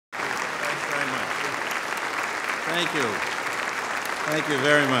Thank you. Thank you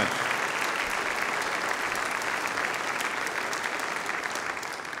very much.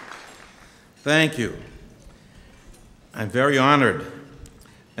 Thank you. I'm very honored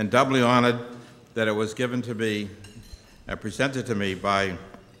and doubly honored that it was given to me, presented to me by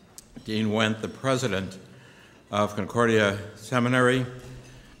Dean Wenthe, the president of Concordia Seminary.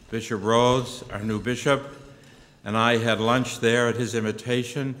 Bishop Rhodes, our new bishop, and I had lunch there at his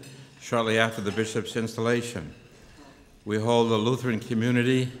invitation shortly after the bishop's installation. We hold the Lutheran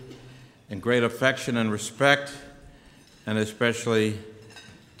community in great affection and respect, and especially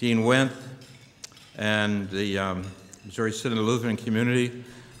Dean Wenthe and the Missouri Synod Lutheran community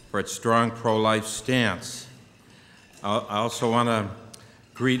for its strong pro-life stance. I also want to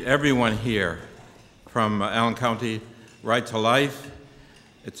greet everyone here from Allen County Right to Life.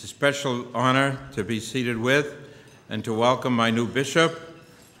 It's a special honor to be seated with and to welcome my new bishop,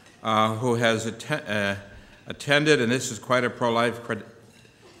 who has attended, and this is quite a pro-life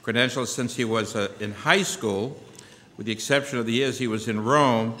credential since he was in high school, with the exception of the years he was in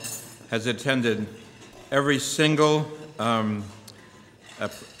Rome, has attended every single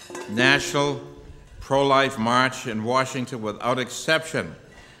national pro-life march in Washington without exception.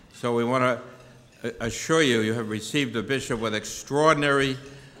 So we want to assure you, you have received a bishop with extraordinary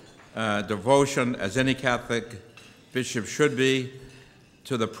devotion, as any Catholic bishop should be,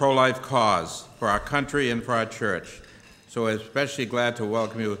 to the pro-life cause for our country and for our church. So I'm especially glad to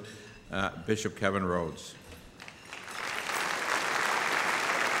welcome you, Bishop Kevin Rhodes.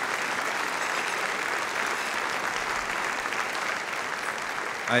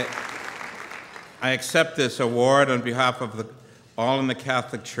 I accept this award on behalf of all in the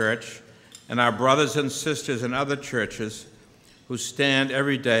Catholic Church and our brothers and sisters in other churches who stand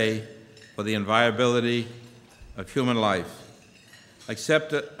every day for the inviolability of human life. I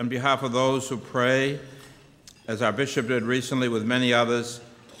accept it on behalf of those who pray, as our bishop did recently with many others,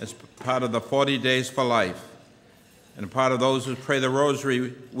 as part of the 40 Days for Life, and part of those who pray the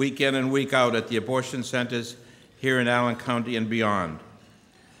rosary week in and week out at the abortion centers here in Allen County and beyond.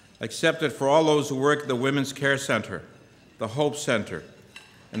 I accept it for all those who work at the Women's Care Center, the Hope Center,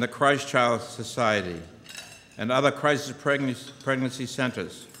 and the Christ Child Society, and other crisis pregnancy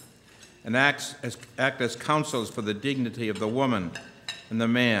centers, and act as counsels for the dignity of the woman and the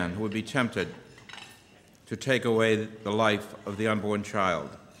man who would be tempted to take away the life of the unborn child.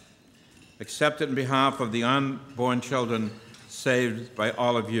 Accept it in behalf of the unborn children saved by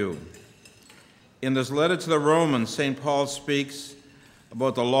all of you. In this letter to the Romans, St. Paul speaks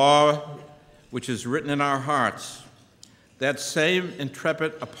about the law which is written in our hearts. That same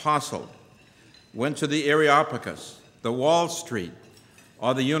intrepid apostle went to the Areopagus, the Wall Street,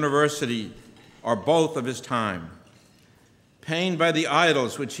 or the university, or both of his time. Pained by the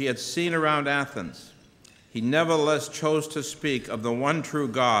idols which he had seen around Athens, he nevertheless chose to speak of the one true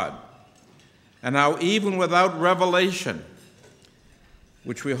God, and how even without revelation,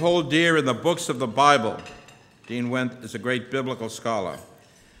 which we hold dear in the books of the Bible, Dean Wenthe is a great biblical scholar,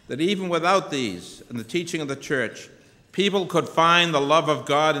 that even without these and the teaching of the church, people could find the love of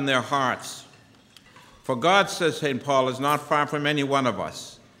God in their hearts. For God, says St. Paul, is not far from any one of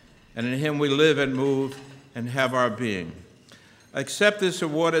us, and in him we live and move and have our being. I accept this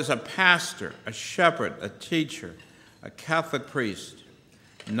award as a pastor, a shepherd, a teacher, a Catholic priest,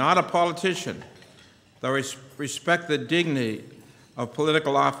 not a politician, though I respect the dignity of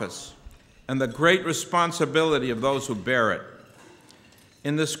political office and the great responsibility of those who bear it.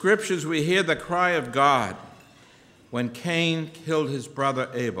 In the scriptures, we hear the cry of God when Cain killed his brother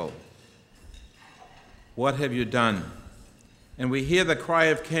Abel. What have you done? And we hear the cry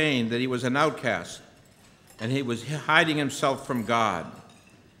of Cain that he was an outcast and he was hiding himself from God.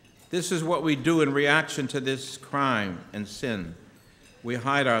 This is what we do in reaction to this crime and sin. We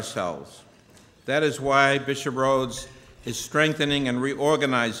hide ourselves. That is why Bishop Rhodes is strengthening and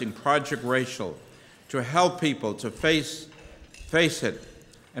reorganizing Project Racial to help people to face it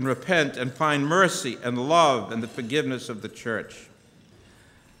and repent and find mercy and love and the forgiveness of the church.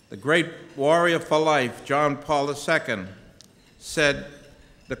 The great warrior for life, John Paul II, said,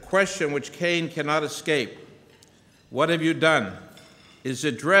 "The question which Cain cannot escape, what have you done, is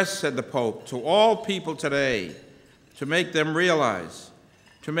addressed," said the Pope, "to all people today, to make them realize,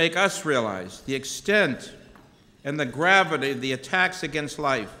 to make us realize the extent and the gravity of the attacks against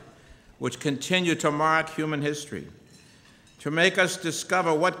life which continue to mark human history, to make us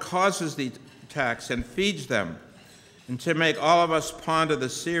discover what causes the attacks and feeds them, and to make all of us ponder the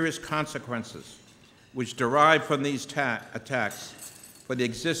serious consequences which derive from these attacks for the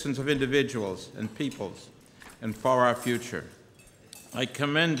existence of individuals and peoples and for our future." I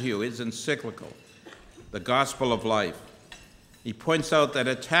commend to you his encyclical, the gospel of life. He points out that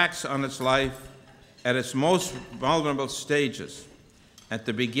attacks on its life at its most vulnerable stages, at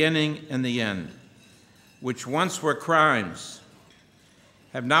the beginning and the end, which once were crimes,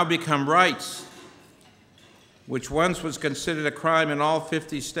 have now become rights, which once was considered a crime in all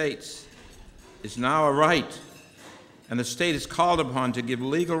 50 states, is now a right, and the state is called upon to give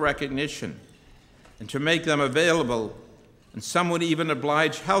legal recognition and to make them available, and some would even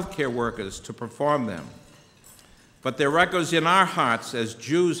oblige healthcare workers to perform them. But there echoes in our hearts as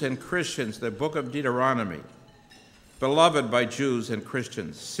Jews and Christians the book of Deuteronomy, beloved by Jews and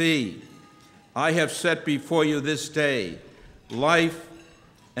Christians. See, I have set before you this day life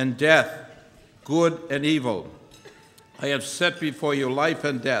and death, good and evil. I have set before you life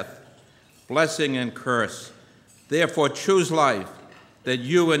and death, blessing and curse. Therefore choose life, that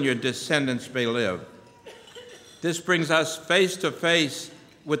you and your descendants may live. This brings us face to face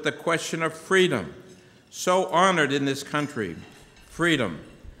with the question of freedom, so honored in this country, freedom.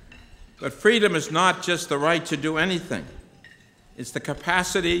 But freedom is not just the right to do anything. It's the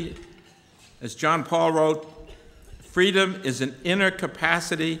capacity, as John Paul wrote, freedom is an inner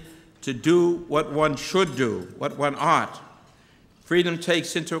capacity to do what one should do, what one ought. Freedom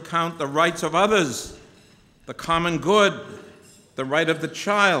takes into account the rights of others, the common good, the right of the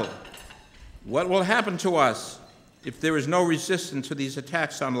child. What will happen to us if there is no resistance to these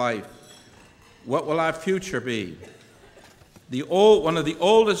attacks on life? What will our future be? One of the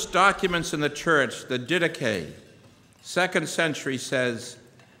oldest documents in the church, the Didache, 2nd century, says,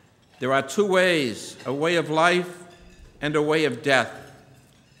 there are two ways, a way of life and a way of death.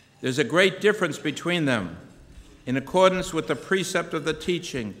 There's a great difference between them. In accordance with the precept of the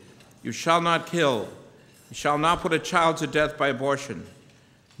teaching, you shall not kill, you shall not put a child to death by abortion,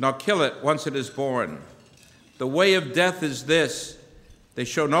 nor kill it once it is born. The way of death is this: they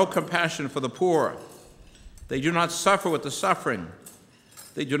show no compassion for the poor. They do not suffer with the suffering.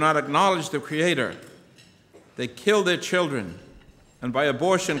 They do not acknowledge the Creator. They kill their children, and by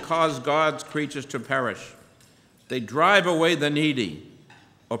abortion cause God's creatures to perish. They drive away the needy,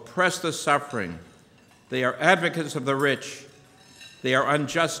 oppress the suffering. They are advocates of the rich. They are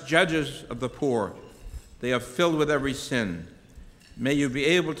unjust judges of the poor. They are filled with every sin. May you be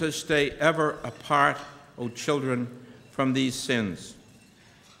able to stay ever apart, O children, from these sins.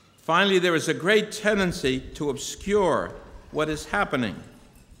 Finally, there is a great tendency to obscure what is happening,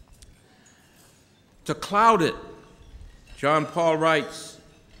 to cloud it. John Paul writes,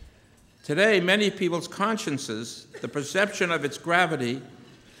 today, many people's consciences, the perception of its gravity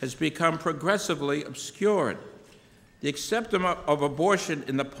has become progressively obscured. The acceptance of abortion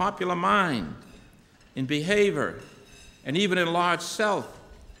in the popular mind, in behavior, and even in large self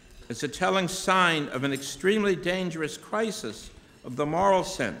is a telling sign of an extremely dangerous crisis of the moral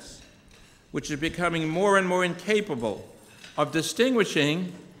sense, which is becoming more and more incapable of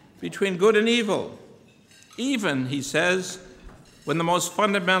distinguishing between good and evil, even, he says, when the most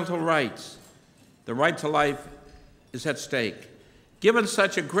fundamental rights, the right to life, is at stake. Given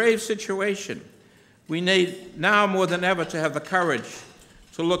such a grave situation, we need now more than ever to have the courage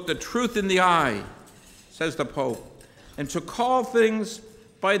to look the truth in the eye, says the Pope, and to call things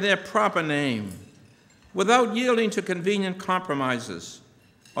by their proper name, without yielding to convenient compromises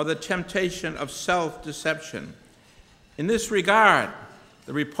or the temptation of self-deception. In this regard,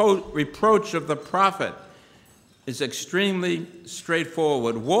 the reproach of the prophet is extremely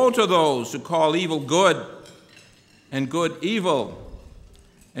straightforward. Woe to those who call evil good and good evil,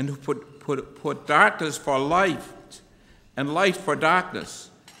 and who put darkness for light and light for darkness.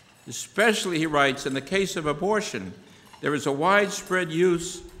 Especially, he writes, in the case of abortion, there is a widespread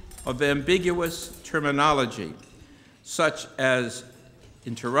use of ambiguous terminology, such as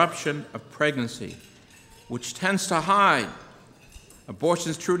interruption of pregnancy, which tends to hide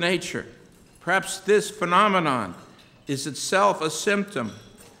abortion's true nature. Perhaps this phenomenon is itself a symptom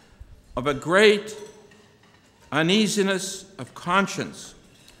of a great uneasiness of conscience,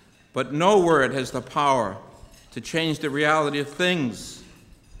 but no word has the power to change the reality of things.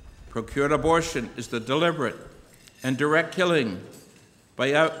 Procured abortion is the deliberate and direct killing,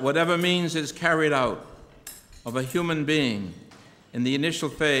 by whatever means is carried out, of a human being in the initial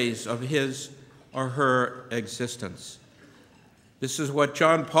phase of his or her existence. This is what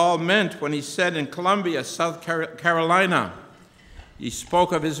John Paul meant when he said in Columbia, South Carolina, he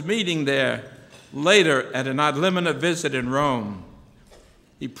spoke of his meeting there later at an ad limina visit in Rome.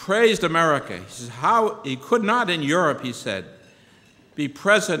 He praised America. He says how he could not in Europe, he said, be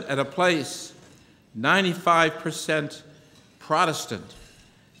present at a place 95% Protestant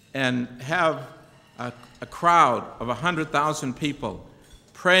and have a crowd of 100,000 people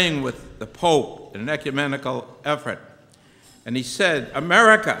praying with the Pope in an ecumenical effort. And he said,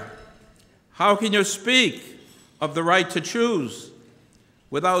 "America, how can you speak of the right to choose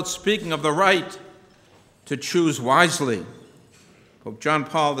without speaking of the right to choose wisely?" Pope John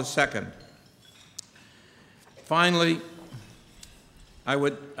Paul II. Finally,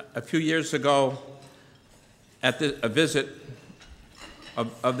 a few years ago, at a visit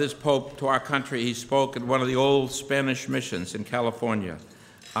of this Pope to our country, he spoke at one of the old Spanish missions in California.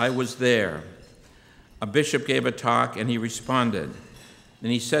 I was there. A bishop gave a talk, and he responded.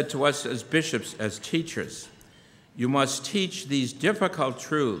 And he said to us as bishops, as teachers, "You must teach these difficult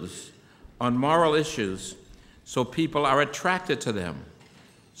truths on moral issues so people are attracted to them,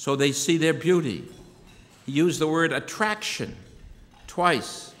 so they see their beauty." He used the word attraction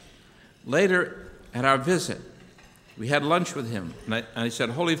twice. Later, at our visit, we had lunch with him, and I said,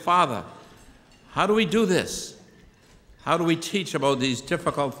 "Holy Father, how do we do this? How do we teach about these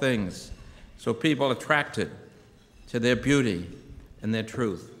difficult things so people are attracted to their beauty and their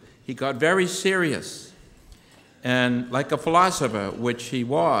truth?" He got very serious, and like a philosopher, which he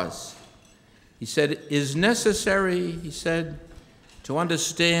was, he said, "It is necessary," he said, "to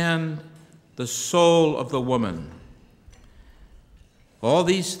understand the soul of the woman. All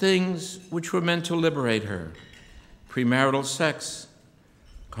these things which were meant to liberate her, premarital sex,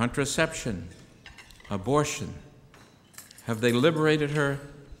 contraception, abortion, have they liberated her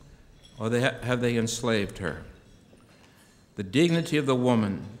or have they enslaved her? The dignity of the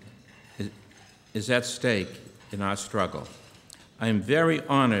woman is at stake in our struggle." I am very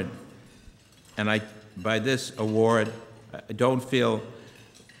honored, and by this award, I don't feel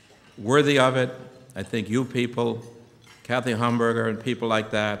worthy of it. I think you people, Kathy Hamburger and people like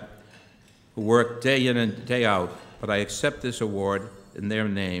that, who work day in and day out, but I accept this award in their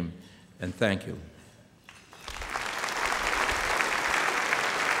name, and thank you.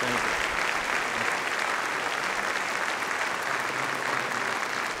 Thank you.